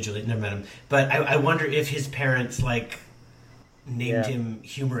Chase individually, never met him. But I wonder if his parents like named Yeah. him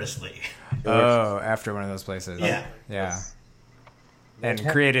humorously. Oh, after one of those places. Yeah. Yeah. And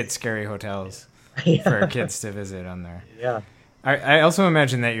created scary hotels Yeah. for kids to visit on there. Yeah. I also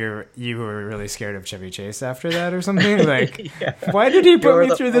imagine that you were really scared of Chevy Chase after that or something. Like, Yeah. why did he put You're me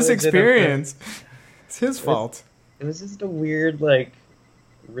the through this origin of experience? It's his fault. It was just a weird like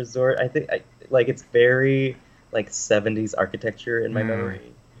resort. I think like it's very like 70s architecture in my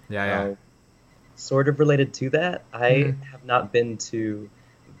memory. Yeah. Sort of related to that. I Mhm. have not been to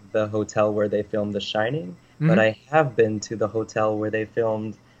the hotel where they filmed The Shining, but I have been to the hotel where they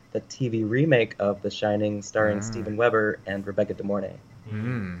filmed the TV remake of The Shining starring Steven Weber and Rebecca De Mornay.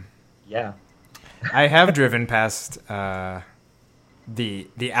 Mm. Yeah. I have driven past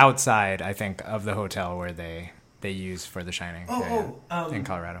the outside, I think, of the hotel where they use for The Shining. In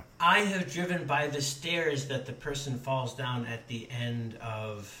Colorado. I have driven by the stairs that the person falls down at the end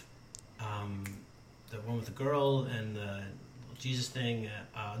of the one with the girl and the Jesus thing,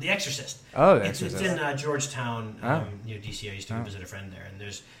 The Exorcist. Oh, The It's Exorcist. in Georgetown, near DC. I used to go visit a friend there, and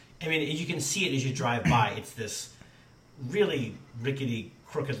you can see it as you drive by. It's this really rickety,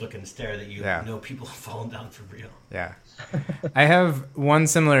 crooked-looking stair that you know people have fallen down for real. Yeah. I have one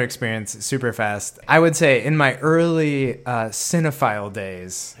similar experience super fast. I would say in my early cinephile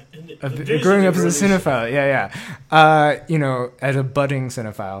days, growing up as a cinephile, you know, as a budding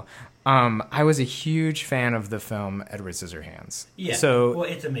cinephile, I was a huge fan of the film Edward Scissorhands. Yeah, So well,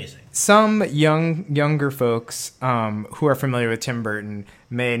 it's amazing. some younger folks who are familiar with Tim Burton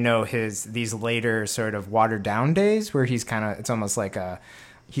may know these later sort of watered down days where he's kind of, it's almost like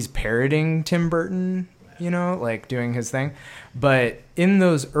he's parroting Tim Burton like doing his thing. But in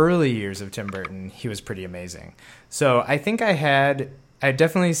those early years of Tim Burton, he was pretty amazing. So I think I'd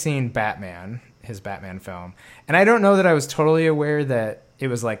definitely seen Batman, his Batman film. And I don't know that I was totally aware that it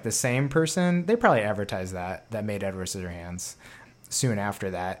was like the same person. They probably advertised that made Edward Scissorhands soon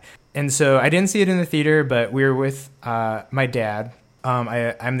after that. And so I didn't see it in the theater, but we were with my dad.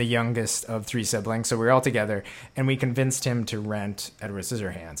 I'm the youngest of 3 siblings, so we were all together, and we convinced him to rent Edward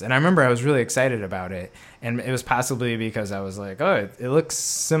Scissorhands. And I remember I was really excited about it, and it was possibly because I was like, oh, it looks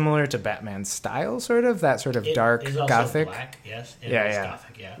similar to Batman's style, sort of, that sort of dark, is also gothic. Black, yes. Yeah.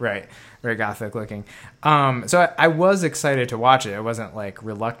 Gothic, yeah. Right. Very gothic looking. So I was excited to watch it. I wasn't, like,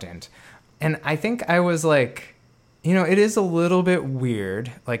 reluctant. And I think I was like, it is a little bit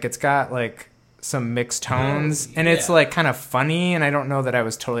weird. Like, it's got, like, some mixed tones, and it's like kind of funny, and I don't know that I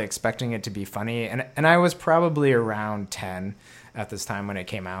was totally expecting it to be funny, and I was probably around 10 at this time when it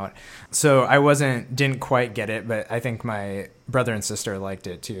came out, so I didn't quite get it, but I think my brother and sister liked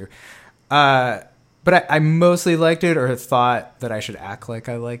it too. But I mostly liked it, or thought that I should act like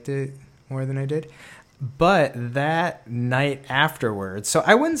I liked it more than I did. But that night afterwards, so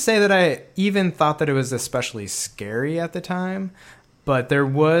I wouldn't say that I even thought that it was especially scary at the time, but there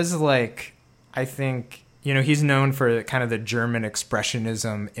was like, I think, he's known for kind of the German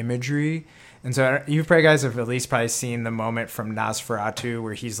expressionism imagery. And so you guys have at least probably seen the moment from Nosferatu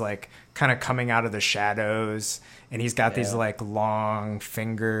where he's like kind of coming out of the shadows, and he's got these like long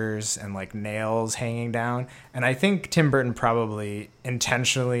fingers and like nails hanging down. And I think Tim Burton probably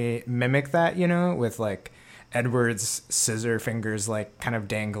intentionally mimicked that, with like Edward's scissor fingers like kind of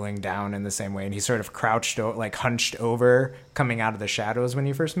dangling down in the same way, and he's sort of hunched over coming out of the shadows when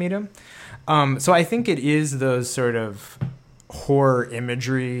you first meet him. So I think it is those sort of horror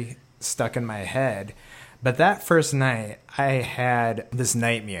imagery stuck in my head. But that first night, I had this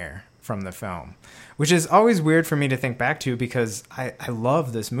nightmare from the film, which is always weird for me to think back to because I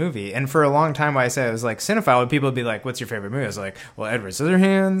love this movie. And for a long time, when I said I was like cinephile, people would be like, what's your favorite movie? I was like, well, Edward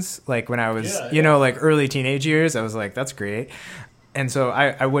Scissorhands. Like when I was, like early teenage years, I was like, that's great. And so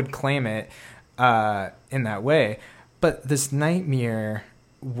I would claim it in that way. But this nightmare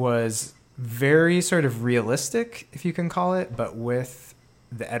was very sort of realistic, if you can call it, but with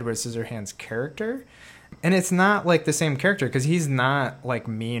the Edward Scissorhands character. And it's not like the same character because he's not like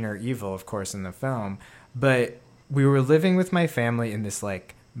mean or evil, of course, in the film. But we were living with my family in this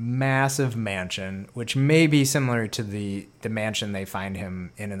like massive mansion, which may be similar to the mansion they find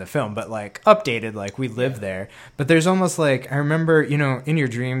him in the film, but like updated, like we live there. But there's almost like, I remember, in your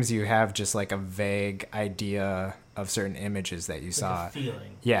dreams you have just like a vague idea of certain images that you saw. A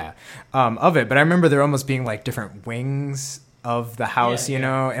feeling. Yeah, of it. But I remember there almost being like different wings of the house,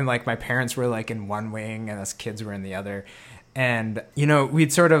 and like my parents were like in one wing and us kids were in the other. And,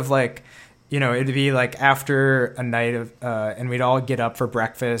 we'd sort of like, it'd be like after a night of, and we'd all get up for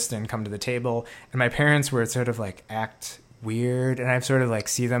breakfast and come to the table. And my parents would sort of like act weird. And I'd sort of like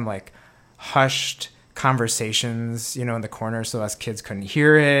see them like hushed conversations, in the corner so us kids couldn't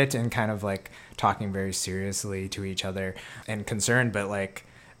hear it, and kind of like talking very seriously to each other and concerned, but like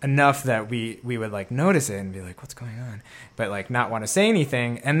enough that we would like notice it and be like, what's going on? But like not want to say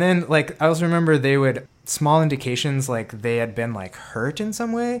anything. And then like I also remember they would small indications like they had been like hurt in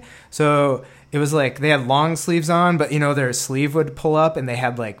some way. So it was like they had long sleeves on, but their sleeve would pull up and they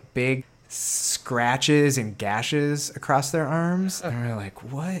had like big scratches and gashes across their arms. And we're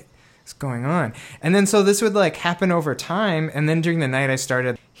like, what is going on? And then so this would like happen over time. And then during the night I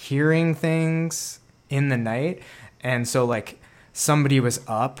started hearing things in the night. And so like somebody was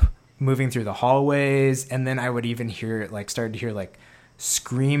up moving through the hallways, and then I would even started to hear like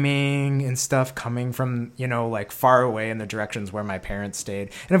screaming and stuff coming from, like far away in the directions where my parents stayed.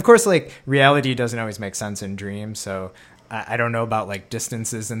 And of course, like reality doesn't always make sense in dreams, so I don't know about like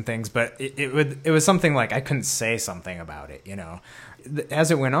distances and things, but it was something like I couldn't say something about it,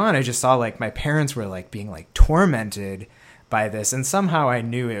 As it went on, I just saw like my parents were like being like tormented by this, and somehow I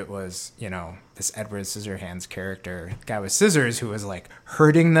knew it was, this Edward Scissorhands character, guy with scissors, who was like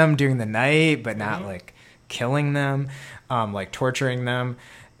hurting them during the night, but not like killing them, like torturing them.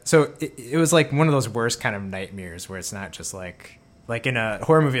 So it was like one of those worst kind of nightmares where it's not just like in a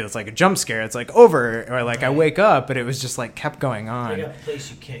horror movie that's like a jump scare, it's like over, or like I wake up, but it was just like kept going on. Like a place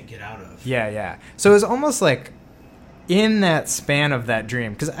you can't get out of. Yeah. So it was almost like in that span of that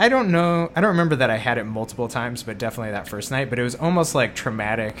dream, because I don't remember that I had it multiple times, but definitely that first night, but it was almost like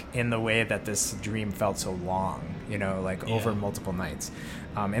traumatic in the way that this dream felt so long, over multiple nights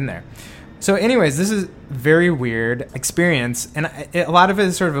in there. So anyways, this is very weird experience, and a lot of it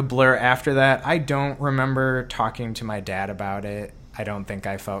is sort of a blur after that. I don't remember talking to my dad about it. I don't think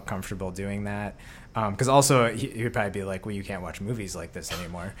I felt comfortable doing that. Because also he would probably be like, well, you can't watch movies like this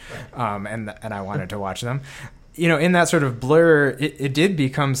anymore. And I wanted to watch them. You know, in that sort of blur, it did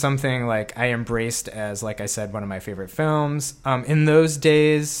become something like I embraced as, like I said, one of my favorite films. In those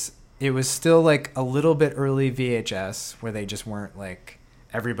days, it was still like a little bit early VHS, where they just weren't like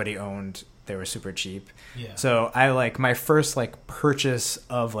everybody owned. They were super cheap. Yeah. So I like my first like purchase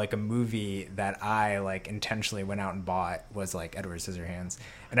of like a movie that I like intentionally went out and bought was like Edward Scissorhands.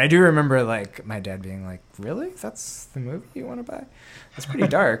 And I do remember like my dad being like, "Really? That's the movie you want to buy? That's pretty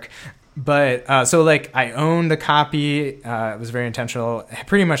dark." But so like I owned a copy. It was very intentional. I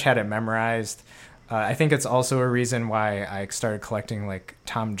pretty much had it memorized. I think it's also a reason why I started collecting like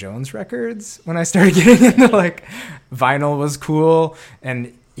Tom Jones records when I started getting into like vinyl was cool,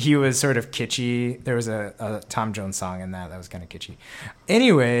 and he was sort of kitschy. There was a Tom Jones song in that was kind of kitschy.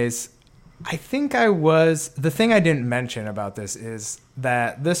 Anyways, I think the thing I didn't mention about this is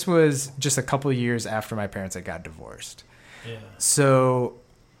that this was just a couple years after my parents had got divorced. Yeah. So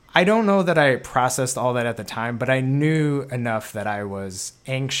I don't know that I processed all that at the time, but I knew enough that I was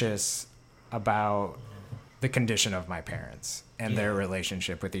anxious about the condition of my parents and their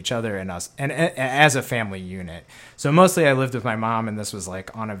relationship with each other and us, and as a family unit. So mostly I lived with my mom, and this was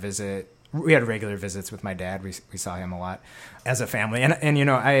like on a visit. We had regular visits with my dad. We saw him a lot as a family. And you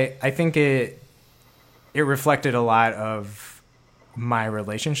know, I think it reflected a lot of my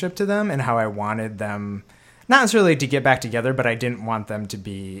relationship to them and how I wanted them, not necessarily to get back together, but I didn't want them to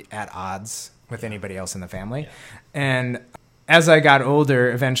be at odds with anybody else in the family. And as I got older,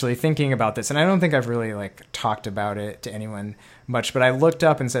 eventually thinking about this, and I don't think I've really like talked about it to anyone much, but I looked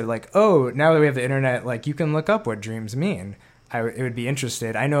up and said like, oh, now that we have the internet, like you can look up what dreams mean. It would be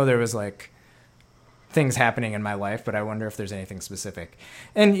interested. I know there was like things happening in my life, but I wonder if there's anything specific.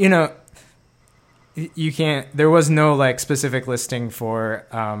 And you know, you can't. There was no like specific listing for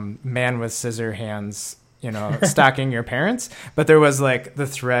man with scissor hands, you know, stalking your parents, but there was like the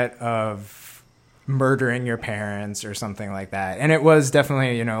threat of murdering your parents or something like that. And it was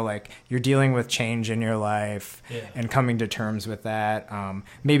definitely, you know, like you're dealing with change in your life and coming to terms with that.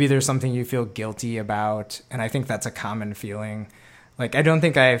 Maybe there's something you feel guilty about. And I think that's a common feeling. Like, I don't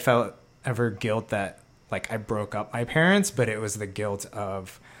think I felt ever guilt that like I broke up my parents, but it was the guilt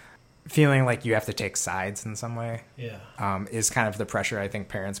of feeling like you have to take sides in some way. Is kind of the pressure I think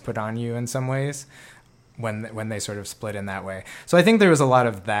parents put on you in some ways when they sort of split in that way. So I think there was a lot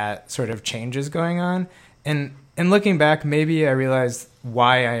of that sort of changes going on. And looking back, maybe I realized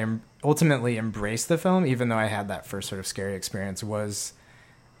why I ultimately embraced the film, even though I had that first sort of scary experience, was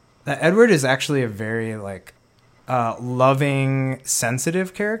that Edward is actually a very like loving,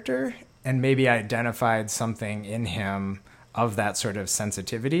 sensitive character. And maybe I identified something in him of that sort of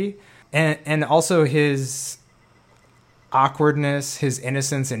sensitivity. And also his awkwardness, his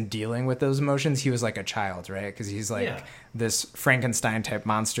innocence in dealing with those emotions. He was like a child, right? Because he's like this Frankenstein type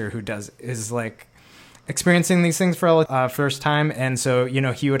monster who is like experiencing these things for the first time. And so, you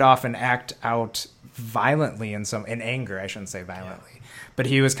know, he would often act out violently in anger. I shouldn't say violently, but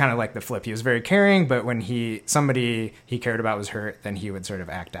he was kind of like the flip. He was very caring, but when somebody he cared about was hurt, then he would sort of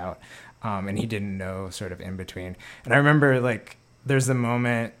act out. And he didn't know sort of in between. And I remember like there's the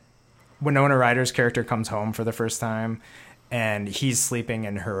moment Winona Ryder's character comes home for the first time, and he's sleeping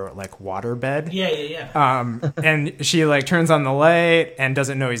in her like water bed. And she like turns on the light and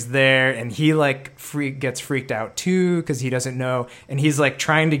doesn't know he's there, and he like gets freaked out too because he doesn't know, and he's like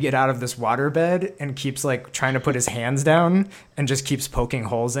trying to get out of this water bed and keeps like trying to put his hands down and just keeps poking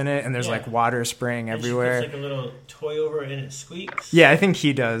holes in it, and there's like water spraying everywhere. She puts like a little toy over it and it squeaks. Yeah, I think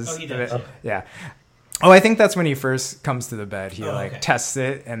he does. Oh, he does. Yeah. Oh, I think that's when he first comes to the bed. He tests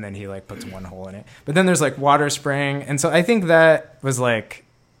it, and then he like puts one hole in it. But then there's like water spraying. And so I think that was like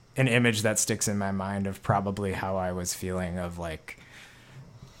an image that sticks in my mind of probably how I was feeling of like,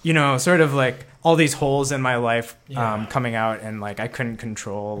 you know, sort of like all these holes in my life coming out, and like I couldn't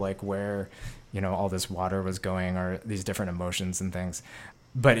control like where, you know, all this water was going or these different emotions and things.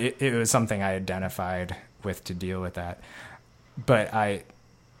 But it was something I identified with to deal with that. But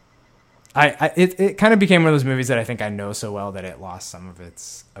it kind of became one of those movies that I think I know so well that it lost some of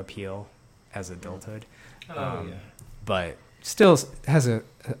its appeal as adulthood. But still has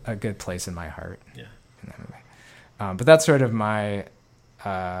a good place in my heart. In that movie. But that's sort of my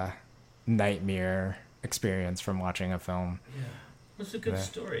nightmare experience from watching a film. It's a good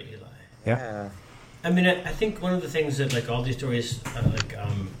story, Eli. Yeah. I mean, I think one of the things that like all these stories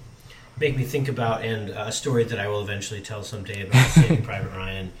make me think about, and a story that I will eventually tell someday about Saving Private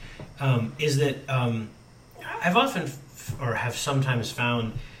Ryan, is that I've often or have sometimes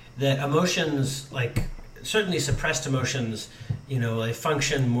found that emotions like certainly suppressed emotions, they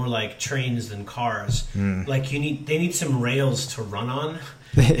function more like trains than cars. Like they need some rails to run on.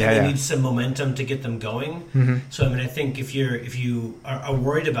 They need some momentum to get them going. So I mean, I think if you are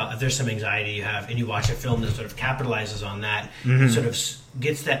worried about, if there's some anxiety you have and you watch a film that sort of capitalizes on that, and sort of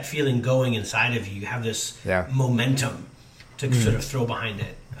gets that feeling going inside of you, you have this momentum to sort of throw behind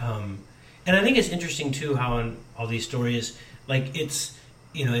it. And I think it's interesting too how in all these stories, like it's,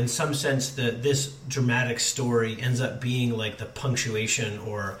 in some sense this dramatic story ends up being like the punctuation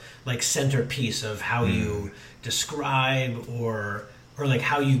or like centerpiece of how you describe or like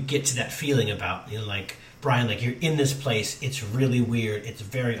how you get to that feeling about, like Brian, like you're in this place, it's really weird, it's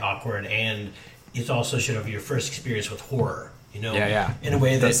very awkward, and it's also sort of your first experience with horror, in a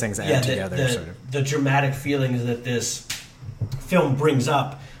way that those things add together. Sort of. The dramatic feelings that this film brings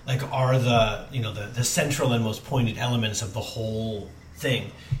up, like, are the the central and most pointed elements of the whole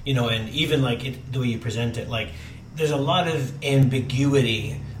thing, and even like the way you present it, like there's a lot of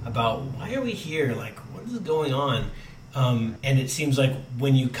ambiguity about why are we here, like what is going on. And it seems like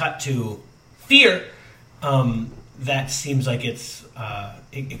when you cut to fear, that seems like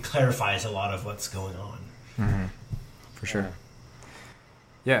it clarifies a lot of what's going on. For sure.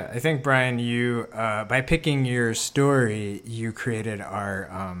 Yeah, I think, Brian, you by picking your story, you created our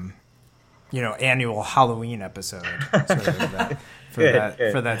annual Halloween episode sort of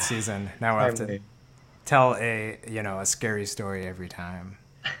for that season. Now we'll have to tell a scary story every time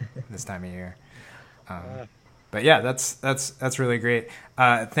this time of year. But yeah, that's really great.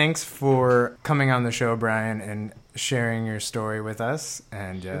 Thanks for coming on the show, Brian, and sharing your story with us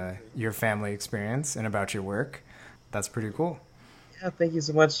and your family experience and about your work. That's pretty cool. Yeah, thank you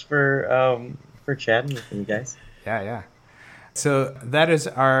so much for chatting with me, guys. Yeah. So that is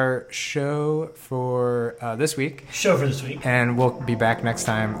our show for this week. And we'll be back next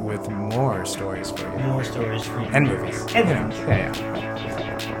time with more stories for you. More stories for you. And movies. And movies.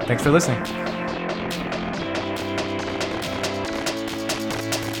 Yeah. Thanks for listening.